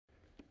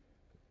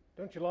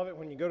Don't you love it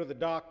when you go to the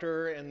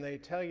doctor and they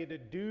tell you to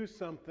do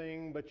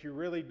something, but you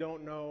really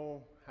don't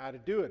know how to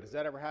do it? Does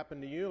that ever happen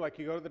to you? Like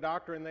you go to the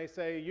doctor and they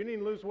say, you need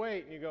to lose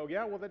weight, and you go,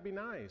 yeah, well, that'd be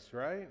nice,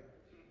 right?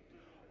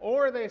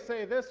 Or they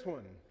say this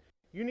one,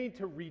 you need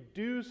to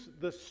reduce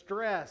the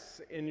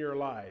stress in your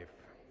life.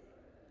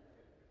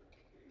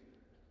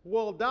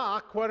 Well,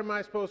 doc, what am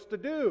I supposed to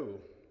do?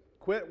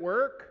 Quit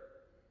work?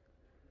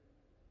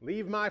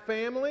 Leave my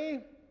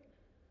family?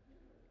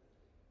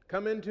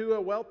 Come into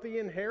a wealthy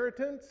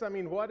inheritance? I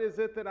mean, what is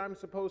it that I'm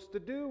supposed to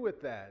do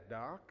with that,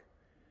 doc?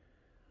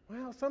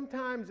 Well,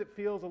 sometimes it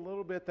feels a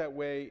little bit that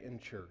way in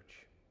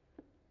church.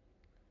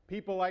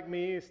 People like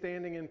me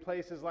standing in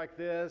places like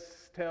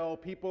this tell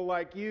people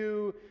like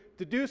you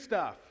to do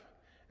stuff.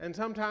 And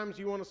sometimes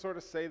you want to sort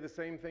of say the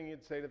same thing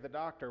you'd say to the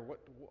doctor.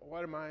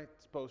 What am I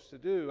supposed to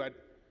do?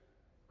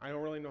 I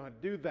don't really know how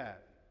to do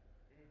that.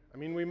 I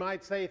mean, we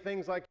might say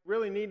things like, you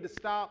really need to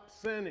stop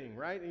sinning,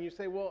 right? And you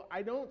say, well,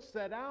 I don't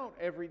set out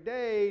every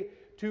day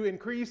to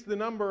increase the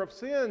number of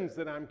sins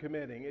that I'm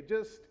committing.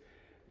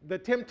 The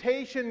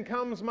temptation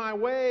comes my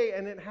way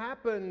and it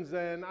happens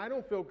and I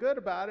don't feel good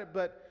about it,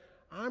 but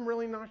I'm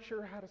really not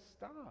sure how to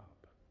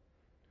stop.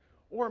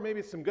 Or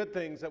maybe it's some good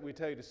things that we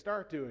tell you to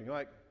start doing.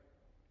 Like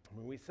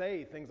when we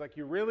say things like,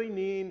 you really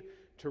need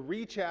to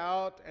reach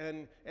out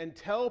and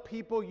tell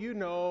people you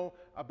know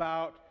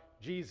about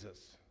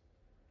Jesus.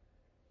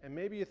 And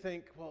maybe you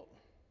think, well,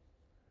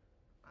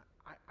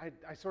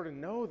 I sort of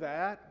know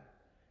that.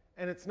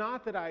 And it's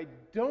not that I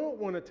don't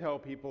want to tell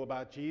people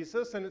about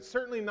Jesus. And it's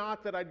certainly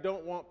not that I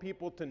don't want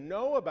people to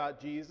know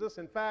about Jesus.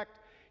 In fact,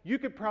 you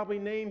could probably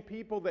name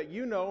people that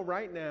you know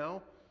right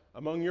now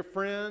among your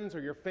friends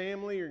or your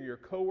family or your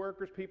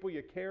coworkers, people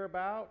you care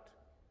about,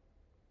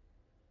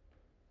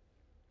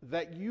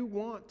 that you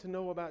want to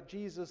know about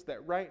Jesus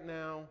that right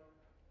now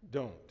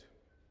don't.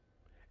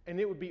 And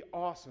it would be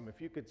awesome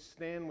if you could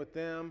stand with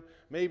them,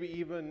 maybe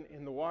even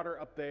in the water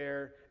up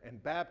there,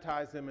 and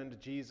baptize them into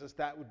Jesus.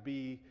 That would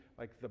be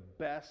like the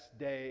best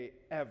day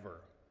ever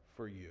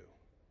for you.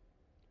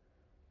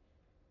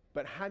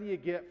 But how do you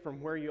get from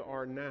where you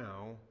are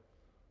now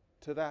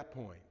to that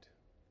point?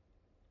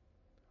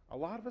 A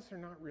lot of us are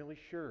not really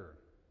sure.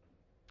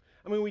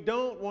 I mean, we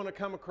don't want to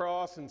come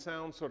across and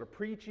sound sort of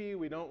preachy.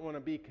 We don't want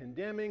to be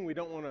condemning. We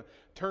don't want to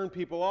turn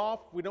people off.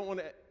 We don't want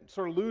to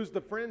sort of lose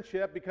the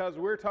friendship because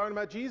we're talking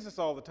about Jesus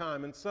all the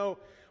time. And so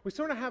we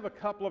sort of have a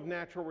couple of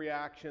natural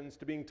reactions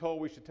to being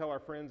told we should tell our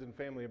friends and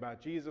family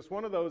about Jesus.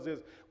 One of those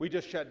is we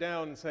just shut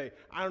down and say,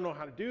 I don't know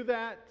how to do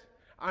that.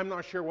 I'm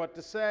not sure what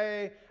to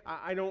say.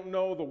 I don't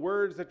know the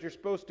words that you're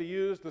supposed to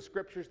use, the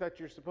scriptures that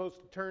you're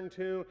supposed to turn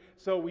to.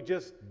 So we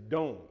just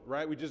don't,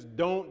 right? We just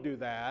don't do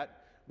that.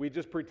 We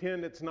just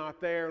pretend it's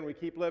not there, and we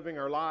keep living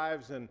our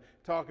lives and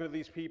talking to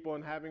these people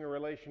and having a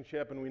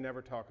relationship, and we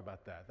never talk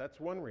about that.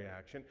 That's one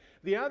reaction.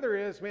 The other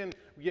is, man,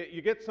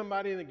 you get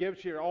somebody that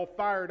gives you all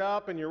fired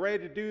up, and you're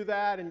ready to do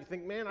that, and you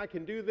think, man, I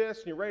can do this,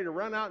 and you're ready to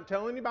run out and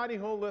tell anybody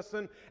who'll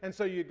listen. And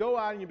so you go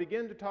out and you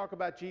begin to talk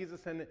about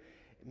Jesus, and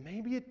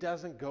maybe it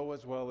doesn't go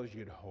as well as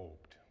you'd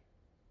hoped.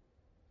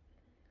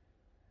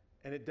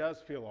 And it does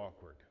feel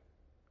awkward.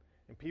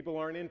 And people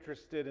aren't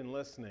interested in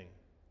listening.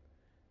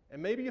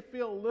 And maybe you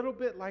feel a little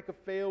bit like a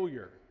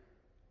failure.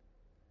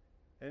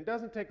 And it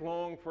doesn't take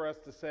long for us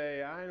to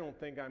say, I don't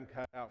think I'm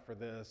cut out for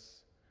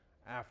this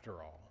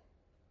after all.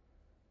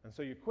 And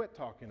so you quit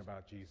talking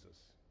about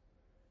Jesus.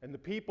 And the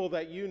people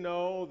that you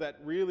know that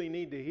really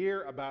need to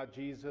hear about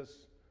Jesus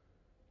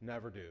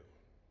never do.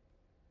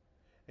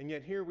 And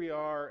yet here we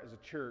are as a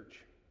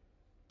church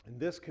in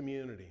this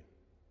community,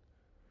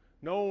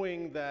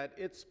 knowing that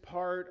it's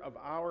part of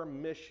our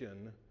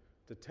mission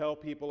to tell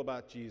people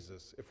about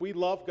Jesus. If we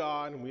love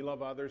God and we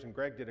love others, and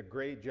Greg did a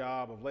great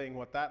job of laying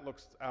what that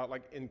looks out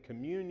like in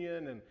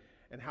communion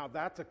and how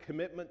that's a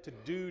commitment to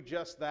do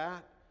just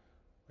that.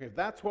 If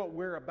that's what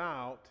we're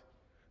about,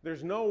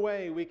 there's no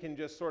way we can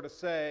just sort of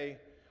say,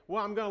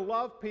 well, I'm going to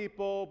love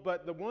people,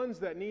 but the ones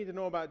that need to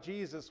know about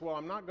Jesus, well,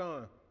 I'm not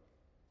going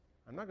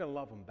to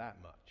love them that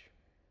much.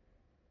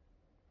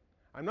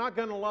 I'm not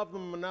going to love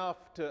them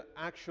enough to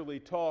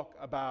actually talk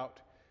about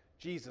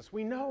Jesus.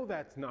 We know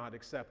that's not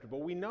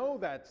acceptable. We know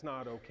that's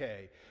not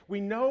okay.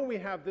 We know we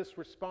have this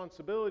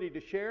responsibility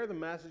to share the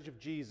message of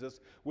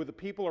Jesus with the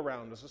people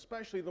around us,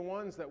 especially the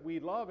ones that we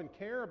love and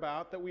care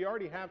about, that we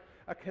already have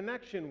a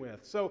connection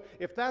with. So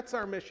if that's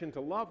our mission, to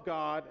love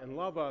God and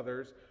love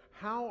others,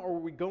 how are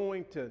we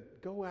going to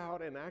go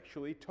out and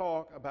actually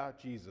talk about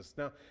Jesus?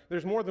 Now,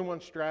 there's more than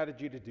one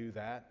strategy to do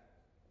that.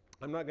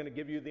 I'm not going to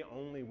give you the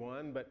only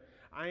one, but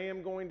I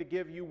am going to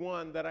give you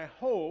one that I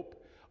hope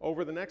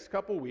over the next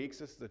couple weeks,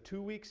 this is a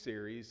 2-week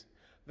series,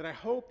 that I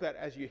hope that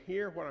as you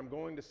hear what I'm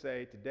going to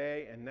say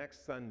today and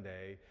next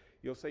Sunday,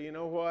 you'll say, you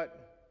know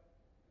what?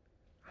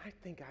 I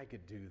think I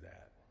could do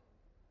that.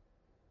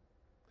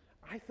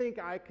 I think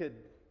I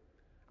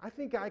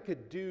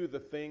could do the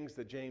things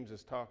that James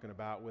is talking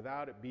about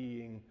without it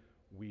being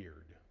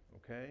weird,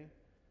 okay?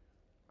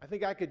 I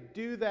think I could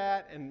do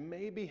that and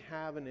maybe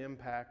have an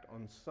impact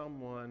on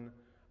someone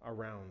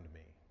around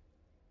me.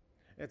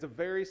 It's a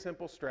very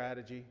simple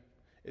strategy.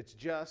 It's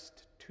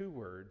just two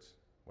words,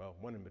 well,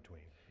 one in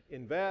between.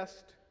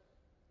 Invest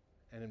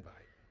and invite.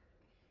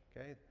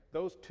 Okay?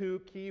 Those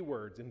two key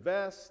words,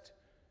 invest,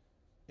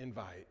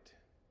 invite.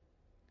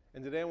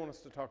 And today I want us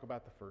to talk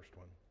about the first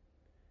one.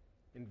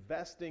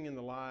 Investing in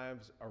the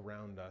lives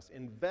around us.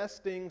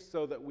 Investing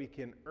so that we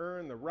can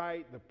earn the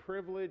right, the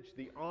privilege,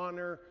 the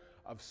honor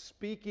of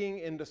speaking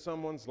into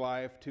someone's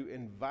life to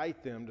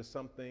invite them to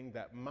something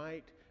that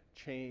might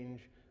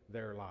change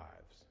their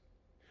lives.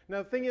 Now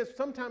the thing is,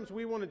 sometimes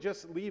we want to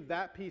just leave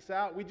that piece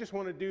out. We just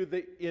want to do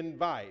the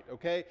invite,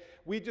 okay?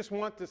 We just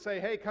want to say,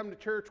 hey, come to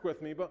church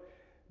with me. But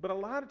a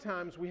lot of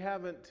times we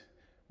haven't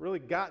really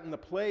gotten the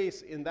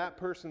place in that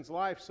person's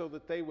life so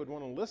that they would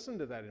want to listen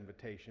to that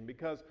invitation,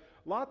 because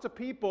lots of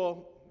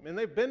people, and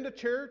they've been to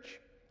church,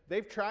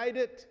 they've tried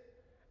it,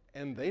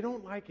 and they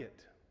don't like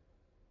it.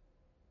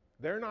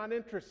 They're not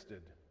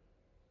interested.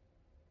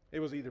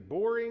 It was either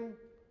boring,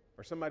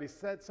 or somebody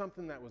said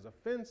something that was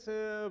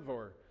offensive,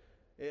 or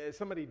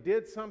somebody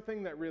did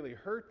something that really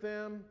hurt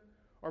them,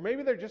 or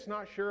maybe they're just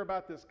not sure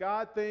about this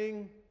God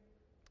thing.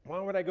 Why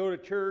would I go to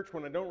church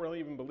when I don't really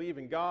even believe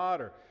in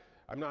God, or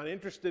I'm not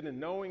interested in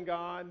knowing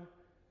God?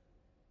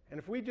 And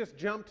if we just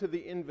jump to the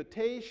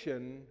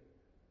invitation,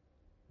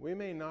 we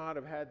may not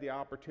have had the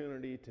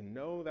opportunity to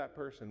know that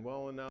person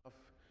well enough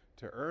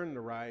to earn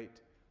the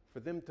right for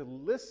them to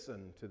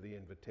listen to the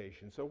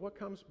invitation. So what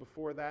comes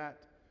before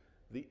that?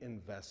 The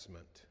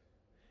investment.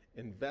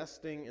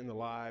 Investing in the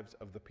lives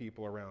of the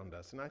people around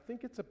us. And I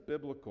think it's a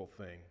biblical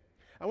thing.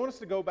 I want us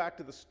to go back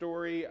to the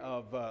story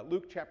of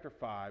Luke chapter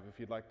 5, if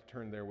you'd like to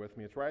turn there with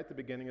me. It's right at the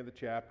beginning of the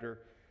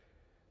chapter.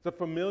 It's a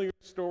familiar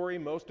story.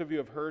 Most of you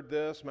have heard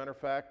this. Matter of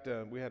fact,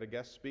 we had a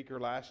guest speaker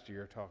last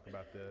year talk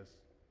about this.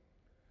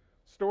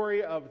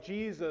 Story of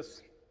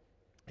Jesus.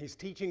 He's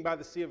teaching by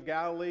the Sea of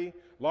Galilee.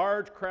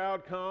 Large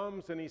crowd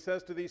comes, and he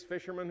says to these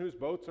fishermen whose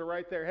boats are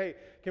right there, hey,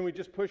 can we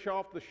just push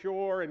off the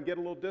shore and get a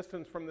little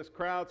distance from this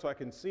crowd so I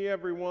can see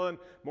everyone?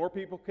 More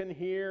people can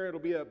hear. It'll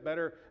be a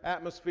better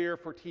atmosphere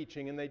for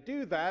teaching. And they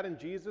do that, and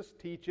Jesus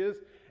teaches.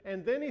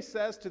 And then he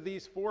says to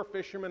these four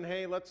fishermen,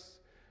 hey, let's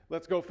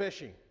go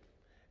fishing.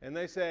 And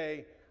they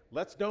say,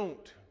 let's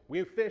don't.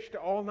 We fished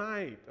all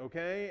night,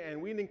 okay?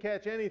 And we didn't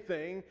catch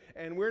anything,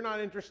 and we're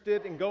not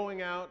interested in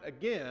going out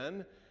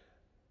again.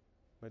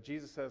 But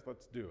Jesus says,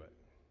 let's do it.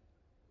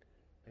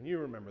 And you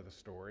remember the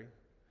story.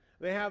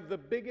 They have the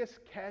biggest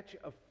catch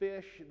of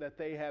fish that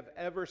they have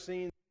ever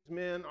seen. These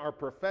men are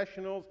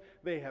professionals.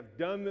 They have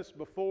done this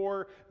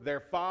before. Their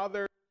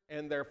father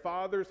and their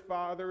father's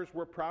fathers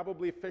were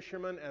probably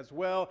fishermen as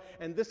well.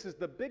 And this is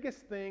the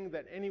biggest thing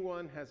that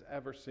anyone has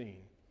ever seen.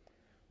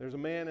 There's a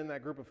man in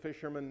that group of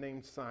fishermen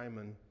named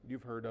Simon.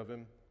 You've heard of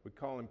him. We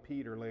call him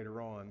Peter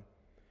later on.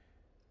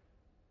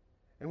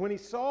 And when he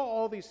saw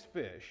all these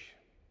fish,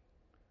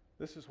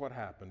 this is what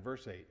happened.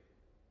 Verse 8.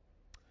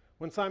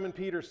 When Simon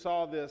Peter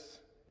saw this,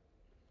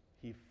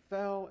 he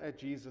fell at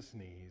Jesus'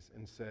 knees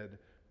and said,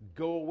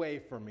 "Go away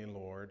from me,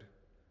 Lord.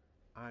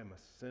 I'm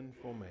a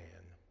sinful man."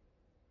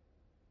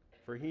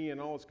 For he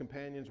and all his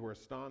companions were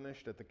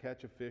astonished at the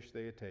catch of fish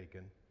they had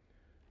taken.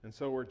 And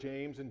so were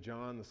James and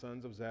John, the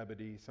sons of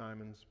Zebedee,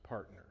 Simon's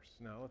partners.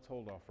 Now, let's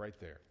hold off right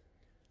there.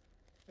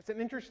 It's an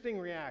interesting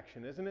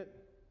reaction, isn't it?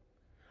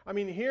 I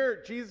mean,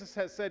 here Jesus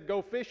has said,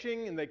 go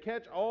fishing, and they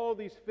catch all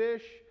these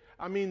fish.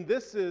 I mean,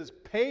 this is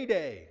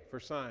payday for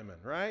Simon,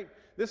 right?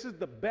 This is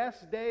the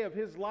best day of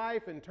his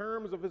life in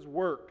terms of his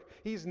work.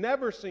 He's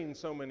never seen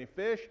so many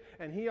fish,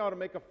 and he ought to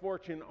make a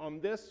fortune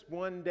on this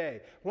one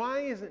day.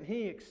 Why isn't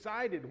he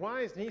excited?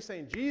 Why isn't he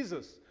saying,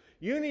 Jesus,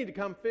 you need to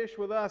come fish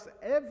with us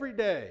every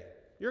day?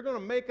 You're going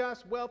to make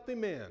us wealthy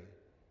men.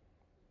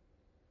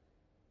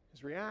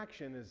 His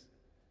reaction is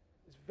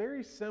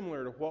very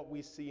similar to what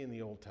we see in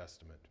the Old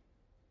Testament.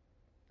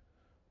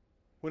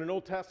 When an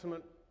Old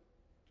Testament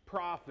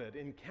prophet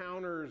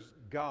encounters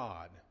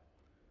God,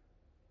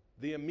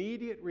 the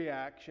immediate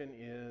reaction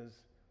is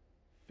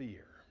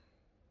fear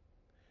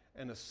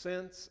and a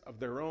sense of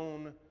their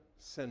own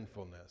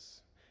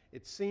sinfulness.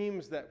 It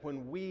seems that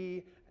when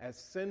we, as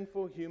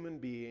sinful human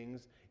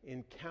beings,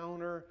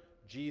 encounter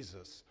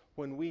Jesus,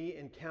 when we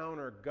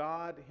encounter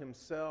God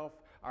Himself,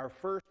 our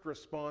first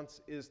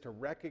response is to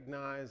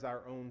recognize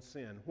our own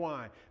sin.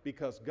 Why?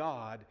 Because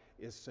God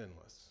is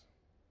sinless.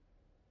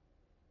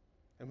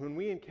 And when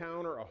we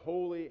encounter a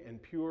holy and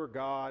pure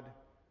God,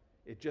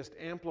 it just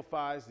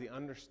amplifies the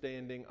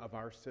understanding of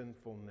our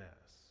sinfulness.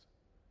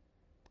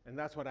 And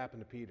that's what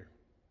happened to Peter.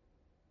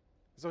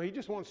 So he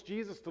just wants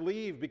Jesus to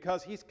leave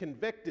because he's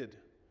convicted.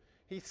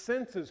 He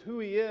senses who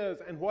he is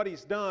and what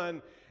he's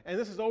done, and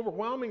this is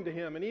overwhelming to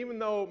him. And even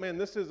though, man,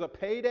 this is a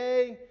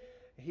payday,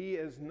 he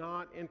is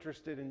not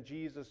interested in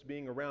Jesus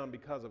being around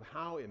because of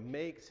how it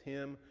makes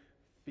him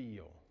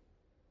feel.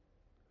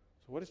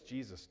 So what does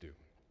Jesus do?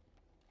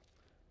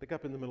 Pick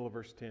up in the middle of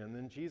verse 10.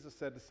 Then Jesus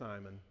said to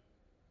Simon,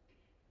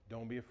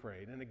 "Don't be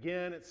afraid." And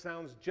again, it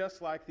sounds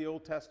just like the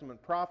Old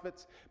Testament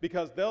prophets,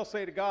 because they'll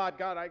say to God,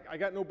 God, I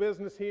got no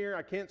business here.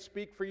 I can't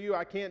speak for you.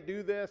 I can't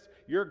do this.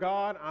 You're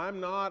God. I'm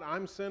not.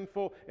 I'm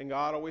sinful. And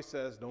God always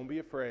says, don't be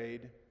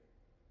afraid.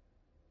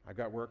 I've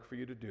got work for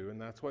you to do,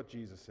 and that's what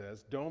Jesus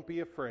says. Don't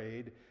be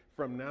afraid.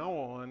 From now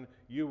on,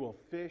 you will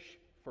fish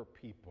for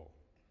people.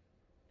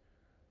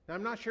 Now,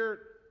 I'm not sure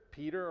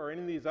Peter or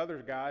any of these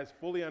other guys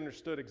fully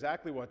understood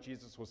exactly what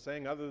Jesus was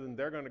saying, other than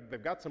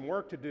they've got some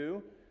work to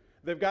do.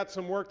 They've got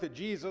some work that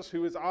Jesus,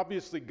 who is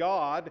obviously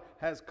God,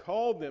 has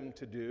called them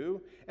to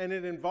do, and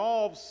it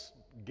involves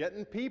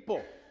getting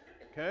people,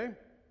 okay?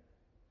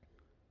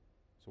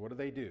 So what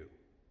do?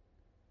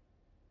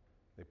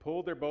 They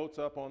pulled their boats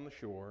up on the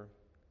shore,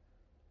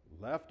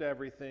 left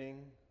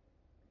everything,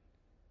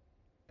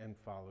 and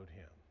followed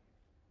him.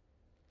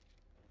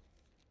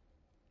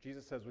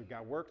 Jesus says, we've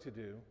got work to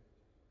do,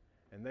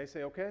 and they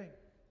say, okay,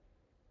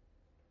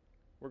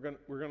 we're going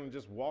to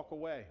just walk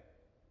away.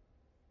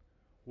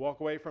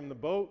 Walk away from the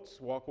boats,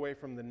 walk away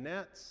from the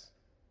nets.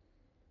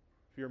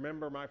 If you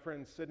remember, my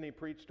friend Sidney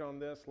preached on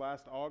this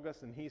last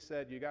August, and he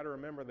said, you got to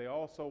remember, they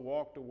also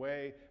walked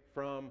away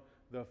from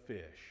the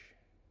fish.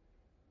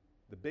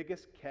 The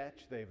biggest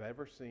catch they've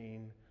ever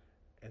seen,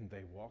 and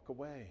they walk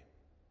away.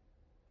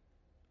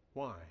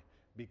 Why?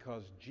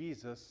 Because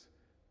Jesus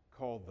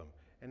called them.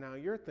 And now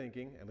you're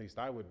thinking, at least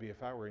I would be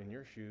if I were in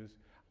your shoes,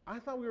 I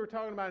thought we were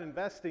talking about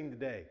investing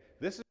today.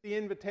 This is the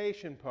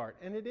invitation part,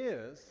 and it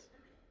is.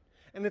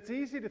 And it's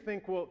easy to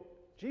think, well,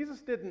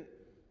 Jesus didn't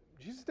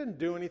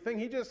do anything.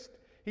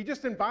 He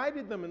just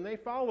invited them and they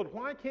followed.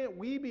 Why can't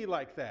we be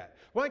like that?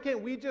 Why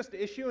can't we just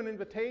issue an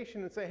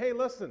invitation and say, hey,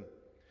 listen,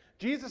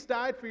 Jesus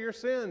died for your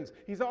sins.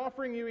 He's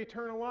offering you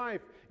eternal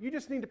life. You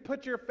just need to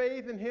put your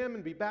faith in him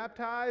and be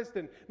baptized,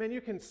 and man,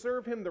 you can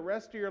serve him the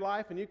rest of your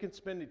life and you can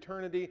spend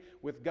eternity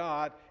with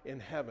God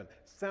in heaven.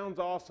 Sounds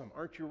awesome.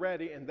 Aren't you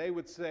ready? And they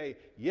would say,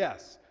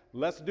 yes,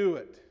 let's do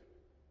it.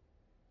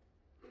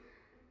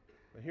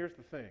 But here's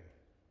the thing.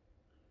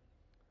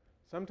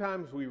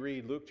 Sometimes we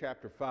read Luke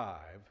chapter 5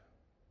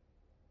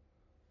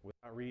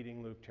 without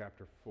reading Luke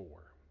chapter 4.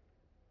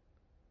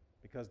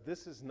 Because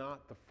this is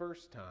not the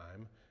first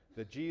time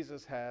that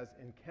Jesus has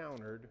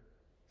encountered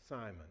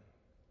Simon.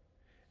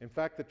 In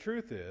fact, the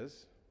truth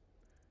is,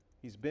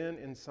 he's been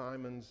in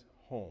Simon's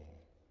home.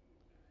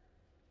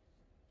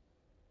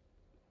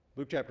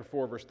 Luke chapter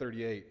 4, verse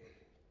 38.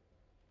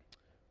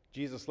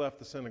 Jesus left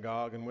the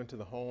synagogue and went to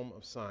the home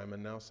of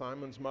Simon. Now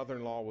Simon's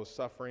mother-in-law was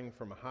suffering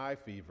from a high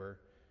fever,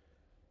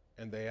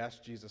 and they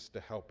asked Jesus to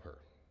help her.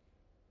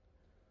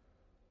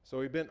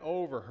 So he bent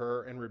over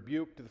her and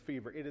rebuked the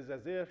fever. It is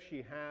as if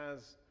she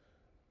has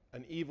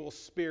an evil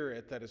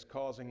spirit that is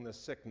causing this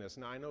sickness.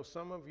 Now, I know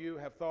some of you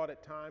have thought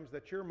at times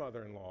that your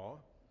mother-in-law,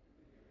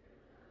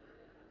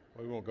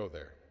 well, we won't go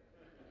there.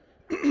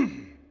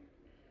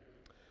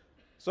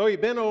 So he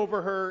bent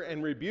over her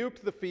and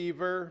rebuked the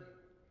fever,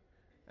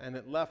 and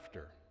it left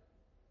her.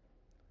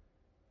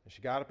 And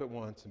she got up at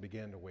once and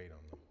began to wait on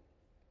them.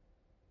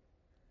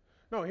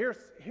 No,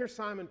 here's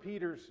Simon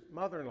Peter's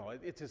mother-in-law.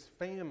 It's his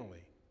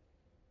family.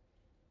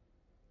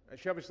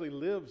 She obviously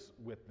lives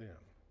with them.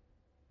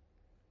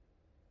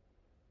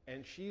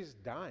 And she's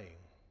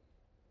dying.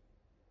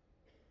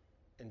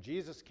 And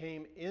Jesus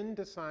came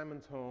into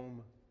Simon's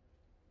home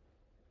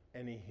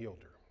and he healed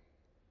her.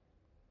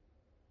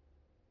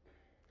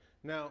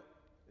 Now,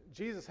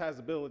 Jesus has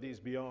abilities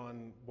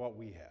beyond what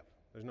we have.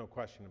 There's no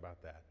question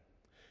about that.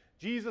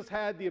 Jesus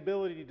had the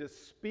ability to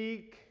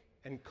speak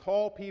and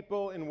call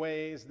people in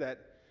ways that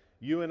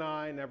you and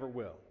I never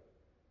will.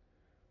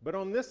 But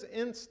on this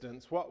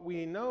instance, what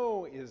we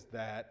know is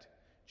that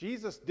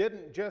Jesus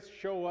didn't just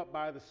show up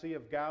by the Sea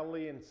of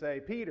Galilee and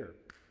say, Peter,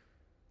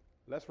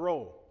 let's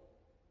roll.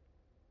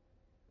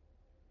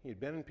 He had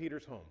been in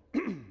Peter's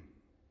home.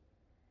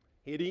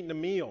 He had eaten a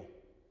meal.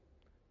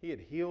 He had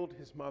healed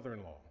his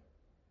mother-in-law.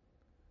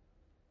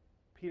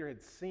 Peter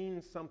had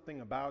seen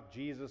something about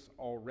Jesus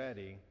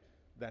already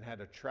that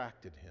had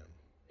attracted him.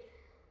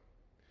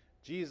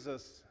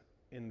 Jesus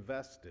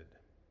invested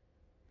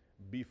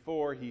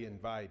before he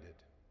invited.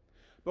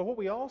 But what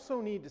we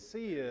also need to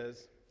see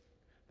is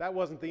that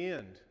wasn't the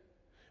end.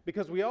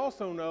 Because we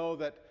also know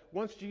that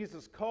once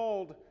Jesus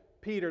called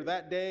Peter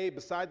that day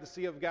beside the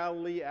Sea of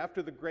Galilee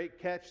after the great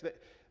catch,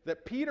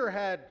 that Peter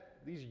had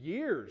these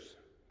years,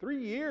 3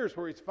 years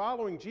where he's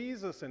following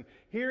Jesus and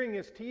hearing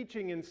his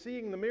teaching and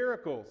seeing the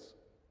miracles.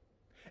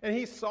 And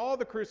he saw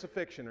the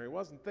crucifixion, or he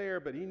wasn't there,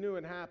 but he knew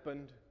it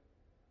happened.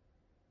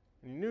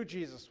 And he knew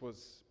Jesus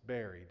was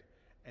buried.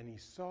 And he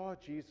saw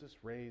Jesus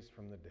raised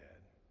from the dead.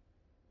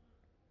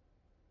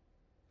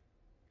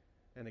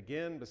 And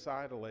again,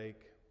 beside a lake,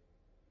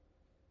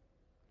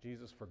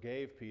 Jesus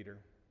forgave Peter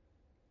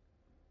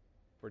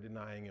for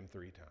denying him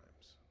 3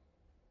 times.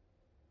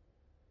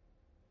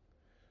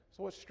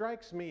 So what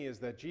strikes me is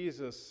that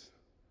Jesus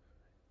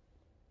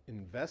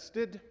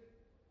invested,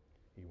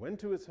 he went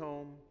to his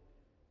home,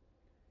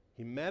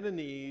 he met a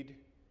need,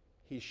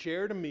 he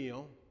shared a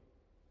meal,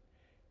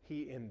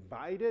 he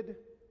invited,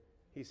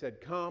 he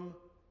said, come,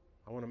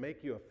 I want to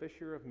make you a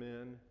fisher of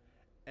men,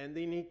 and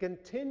then he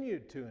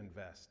continued to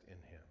invest in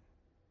him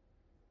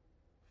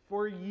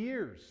for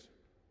years.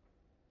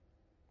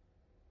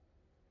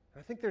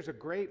 I think there's a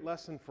great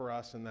lesson for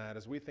us in that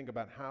as we think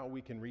about how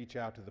we can reach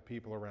out to the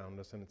people around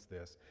us, and it's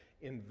this: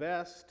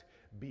 invest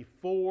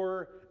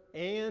before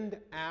and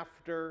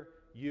after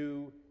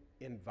you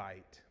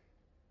invite.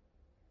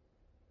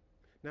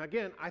 Now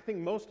again, I think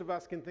most of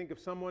us can think of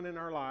someone in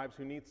our lives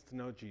who needs to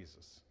know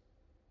Jesus.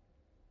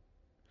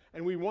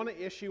 And we want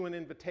to issue an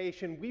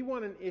invitation. We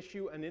want to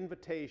issue an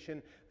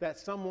invitation that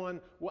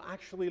someone will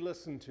actually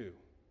listen to.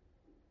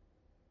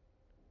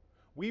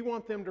 We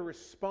want them to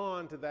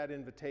respond to that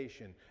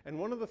invitation. And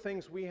one of the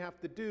things we have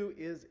to do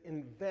is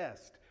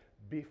invest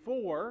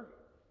before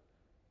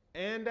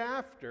and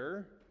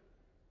after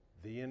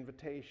the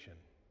invitation.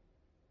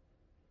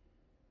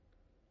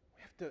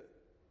 We have to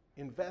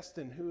invest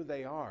in who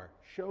they are,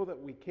 show that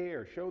we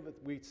care, show that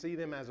we see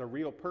them as a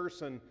real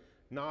person,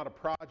 not a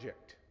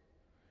project.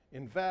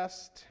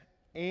 Invest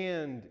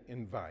and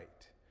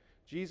invite.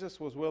 Jesus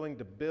was willing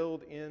to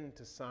build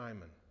into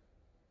Simon.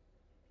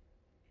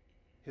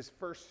 His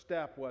first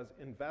step was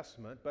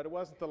investment, but it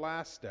wasn't the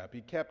last step. He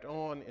kept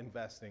on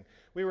investing.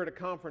 We were at a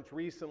conference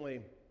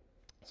recently.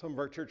 Some of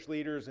our church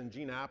leaders, and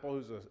Gene Apple,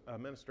 who's a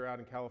minister out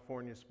in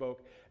California,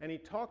 spoke, and he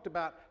talked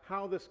about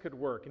how this could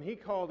work. And he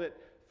called it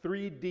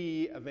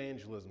 3D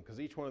evangelism, because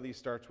each one of these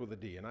starts with a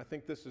D. And I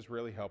think this is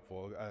really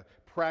helpful, a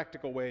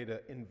practical way to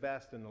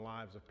invest in the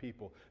lives of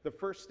people. The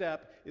first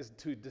step is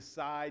to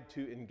decide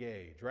to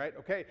engage, right?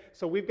 Okay,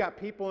 so we've got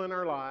people in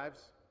our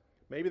lives.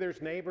 Maybe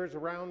there's neighbors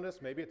around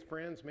us, maybe it's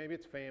friends, maybe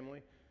it's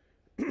family.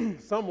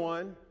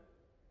 Someone,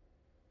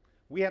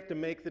 we have to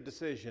make the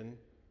decision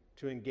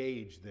to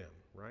engage them,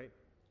 right?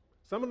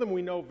 Some of them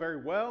we know very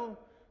well,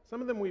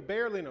 some of them we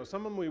barely know.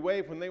 Some of them we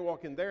wave when they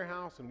walk in their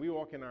house and we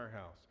walk in our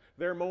house.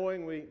 They're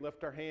mowing, we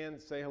lift our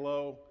hands, say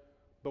hello,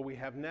 but we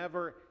have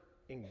never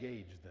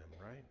engaged them,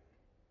 right?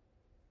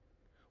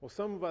 Well,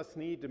 some of us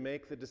need to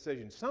make the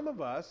decision. Some of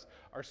us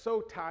are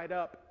so tied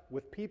up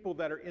with people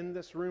that are in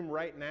this room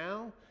right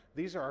now.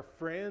 These are our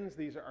friends,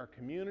 these are our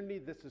community,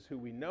 this is who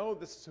we know,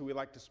 this is who we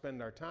like to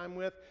spend our time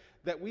with,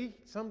 that we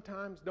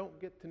sometimes don't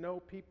get to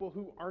know people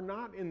who are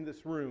not in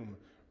this room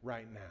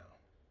right now.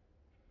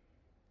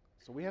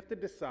 So we have to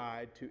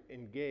decide to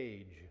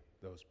engage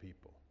those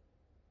people.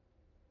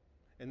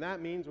 And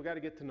that means we got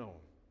to get to know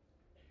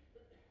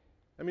them.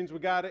 That means we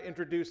got to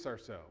introduce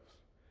ourselves.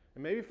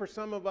 And maybe for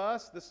some of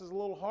us, this is a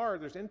little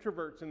hard. There's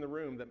introverts in the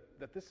room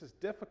that this is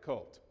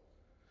difficult.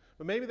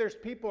 But maybe there's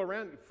people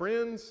around,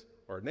 friends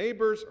or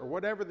neighbors or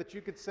whatever, that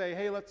you could say,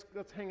 hey, let's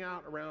hang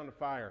out around a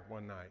fire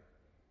one night.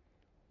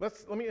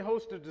 Let me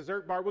host a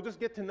dessert bar. We'll just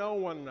get to know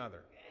one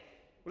another.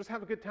 We'll just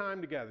have a good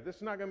time together. This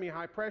is not going to be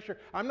high pressure.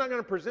 I'm not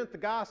going to present the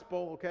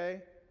gospel,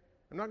 okay?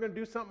 I'm not going to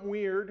do something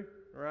weird,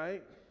 all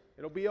right?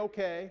 It'll be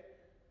okay.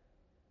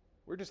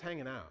 We're just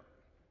hanging out.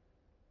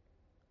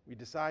 We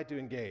decide to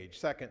engage.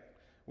 Second,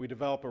 we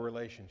develop a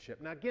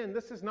relationship. Now again,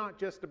 this is not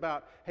just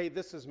about, hey,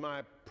 this is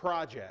my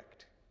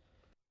project.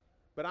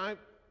 But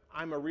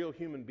I'm a real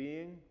human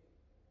being,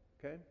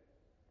 okay?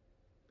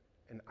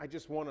 And I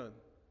just want to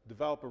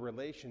develop a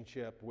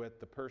relationship with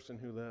the person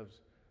who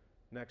lives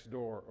next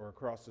door or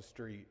across the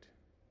street,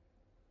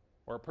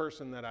 or a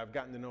person that I've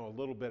gotten to know a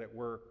little bit at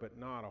work, but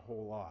not a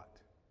whole lot.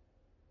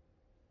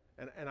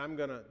 And I'm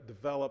going to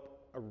develop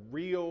a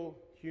real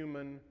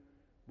human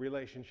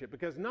relationship,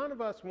 because none of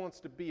us wants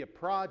to be a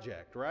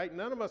project, right?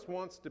 None of us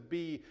wants to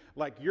be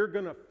like, you're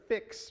going to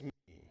fix me.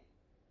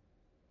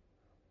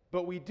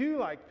 But we do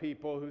like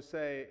people who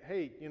say,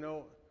 hey,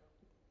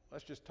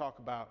 let's just talk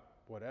about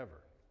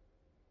whatever.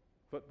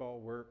 Football,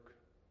 work,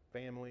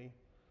 family,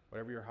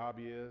 whatever your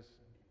hobby is.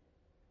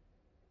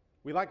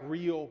 We like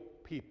real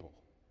people.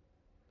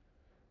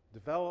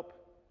 Develop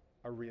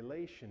a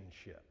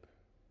relationship.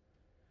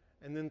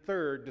 And then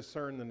third,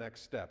 discern the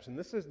next steps. And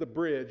this is the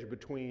bridge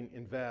between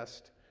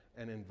invest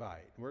and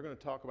invite. And we're going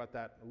to talk about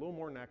that a little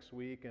more next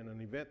week, and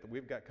an event that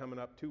we've got coming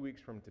up 2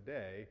 weeks from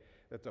today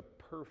that's a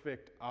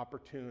perfect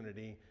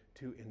opportunity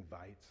to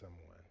invite someone.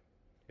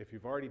 If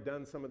you've already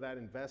done some of that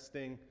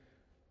investing,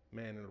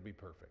 man, it'll be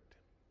perfect.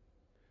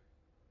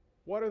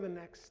 What are the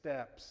next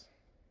steps?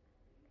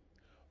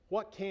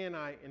 What can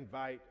I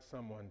invite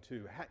someone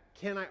to?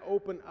 Can I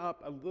open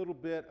up a little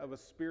bit of a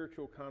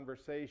spiritual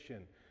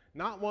conversation?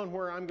 Not one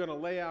where I'm going to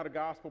lay out a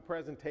gospel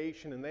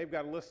presentation and they've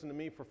got to listen to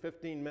me for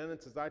 15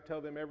 minutes as I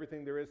tell them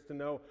everything there is to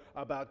know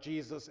about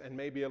Jesus and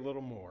maybe a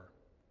little more.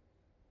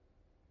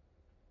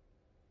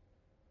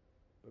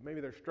 But maybe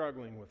they're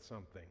struggling with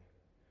something.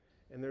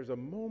 And there's a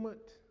moment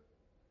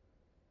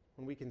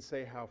when we can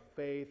say how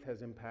faith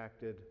has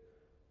impacted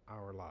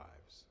our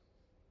lives.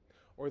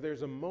 Or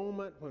there's a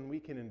moment when we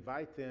can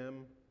invite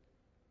them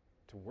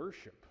to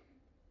worship,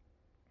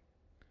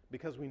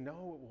 because we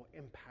know it will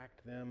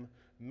impact them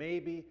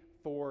maybe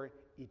for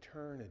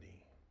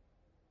eternity.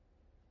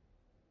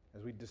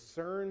 As we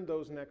discern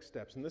those next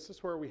steps, and this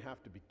is where we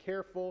have to be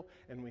careful,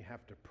 and we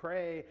have to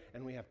pray,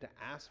 and we have to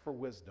ask for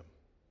wisdom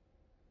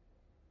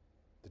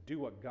to do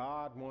what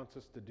God wants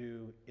us to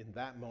do in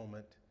that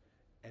moment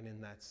and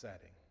in that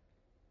setting.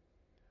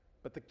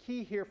 But the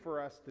key here for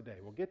us today,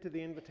 we'll get to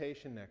the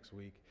invitation next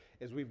week,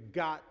 is we've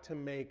got to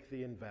make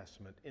the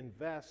investment.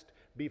 Invest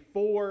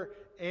before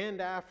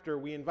and after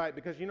we invite.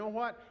 Because you know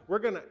what? We're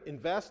going to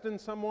invest in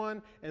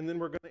someone, and then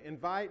we're going to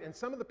invite, and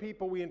some of the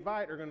people we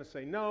invite are going to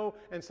say no,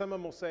 and some of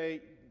them will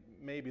say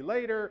maybe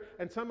later,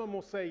 and some of them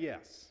will say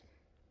yes.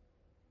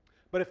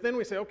 But if then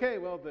we say, okay,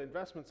 well, the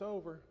investment's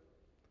over,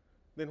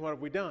 then what have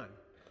we done?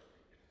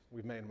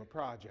 We've made them a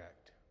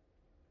project.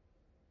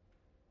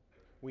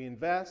 We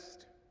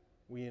invest,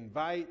 we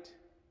invite,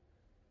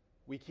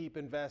 we keep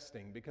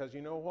investing, because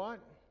you know what?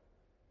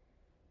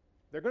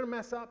 They're going to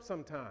mess up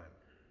sometime.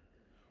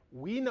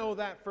 We know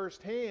that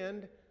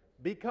firsthand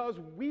because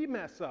we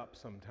mess up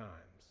sometimes.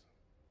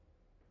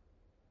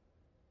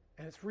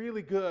 And it's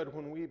really good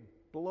when we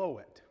blow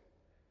it.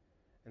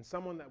 And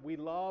someone that we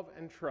love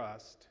and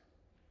trust,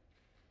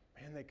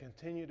 man, they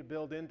continue to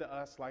build into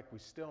us like we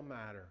still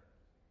matter.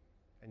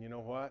 And you know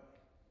what?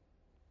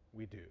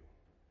 We do.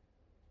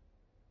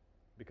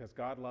 Because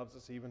God loves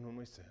us even when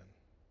we sin.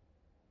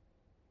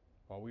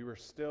 While we were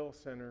still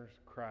sinners,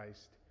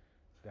 Christ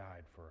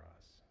died for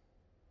us.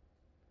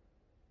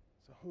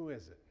 So who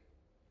is it?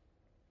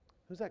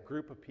 Who's that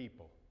group of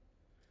people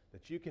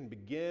that you can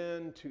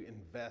begin to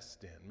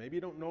invest in? Maybe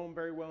you don't know them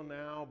very well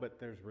now, but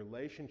there's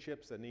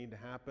relationships that need to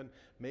happen.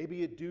 Maybe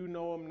you do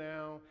know them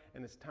now,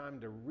 and it's time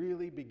to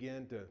really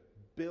begin to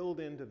build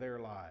into their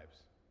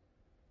lives.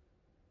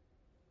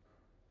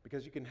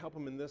 Because you can help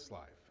them in this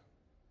life,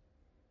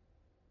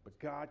 but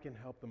God can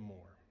help them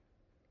more.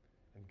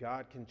 And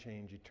God can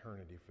change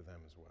eternity for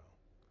them as well.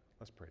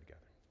 Let's pray together.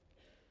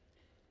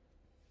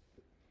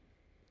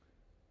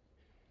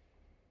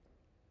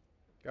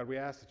 God, we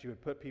ask that you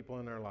would put people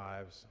in our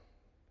lives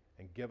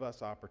and give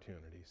us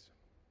opportunities.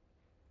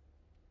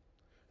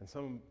 And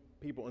some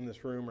people in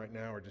this room right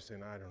now are just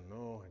saying, I don't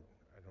know.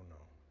 I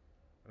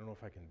don't know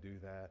if I can do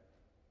that.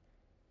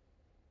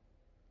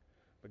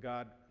 But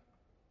God,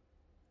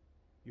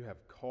 you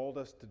have called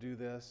us to do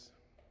this.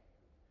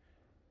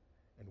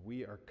 And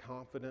we are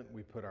confident,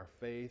 we put our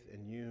faith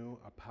in you,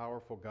 a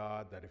powerful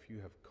God, that if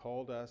you have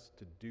called us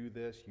to do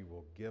this, you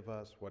will give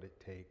us what it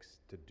takes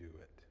to do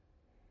it.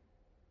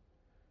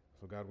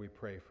 So God, we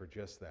pray for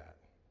just that.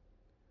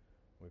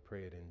 We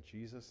pray it in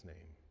Jesus' name.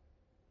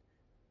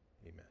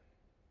 Amen.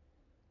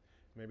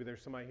 Maybe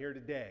there's somebody here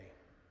today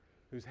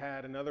who's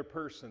had another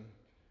person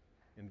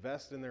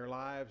invest in their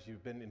lives.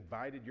 You've been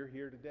invited. You're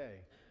here today.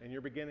 And you're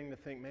beginning to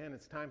think, man,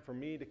 it's time for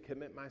me to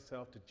commit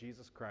myself to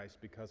Jesus Christ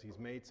because he's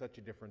made such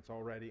a difference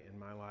already in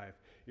my life.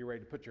 You're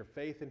ready to put your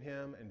faith in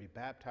him and be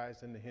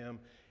baptized into him.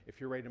 If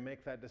you're ready to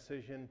make that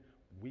decision,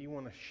 we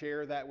want to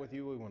share that with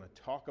you. We want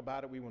to talk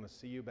about it. We want to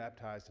see you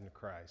baptized into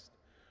Christ.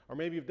 Or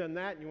maybe you've done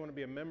that and you want to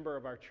be a member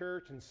of our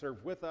church and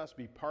serve with us,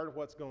 be part of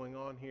what's going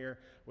on here.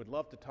 We'd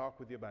love to talk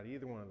with you about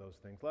either one of those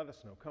things. Let us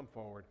know. Come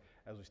forward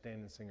as we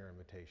stand and sing our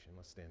invitation.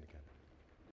 Let's stand together.